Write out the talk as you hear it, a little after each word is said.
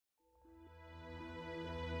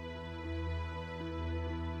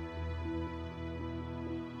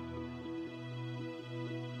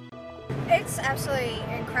It's absolutely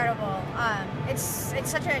incredible. It's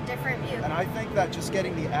such a different view. And I think that just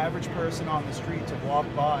getting the average person on the street to walk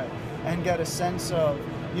by and get a sense of,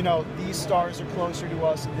 you know, these stars are closer to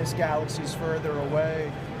us and this galaxy's further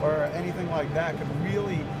away, or anything like that, could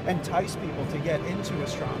really entice people to get into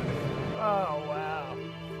astronomy. Oh, wow.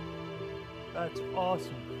 That's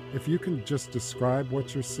awesome. If you can just describe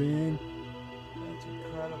what you're seeing. That's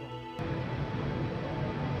incredible.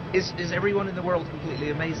 Is everyone in the world completely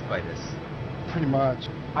amazed by this? Pretty much.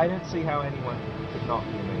 I don't see how anyone could not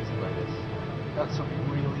be amazed by this. That's a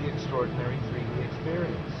really extraordinary 3D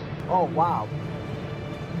experience. Oh, wow.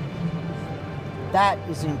 That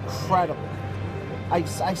is incredible. I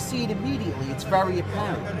see it immediately. It's very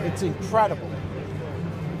apparent. It's incredible.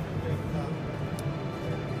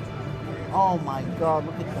 Oh my God,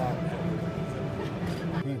 look at that.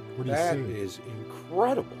 What do you That see? is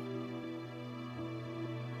incredible.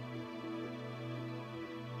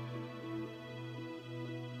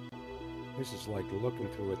 This is like looking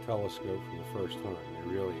through a telescope for the first time. It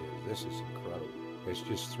really is. This is incredible. It's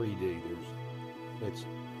just 3D. It's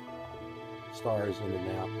stars in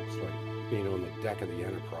and out. It's like being on the deck of the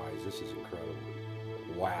Enterprise. This is incredible.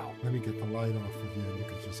 Wow. Let me get the light off of you and you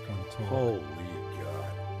can just kind of talk. Holy God.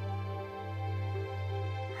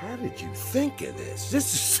 How did you think of this?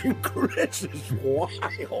 This is incredible. This is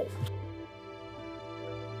wild.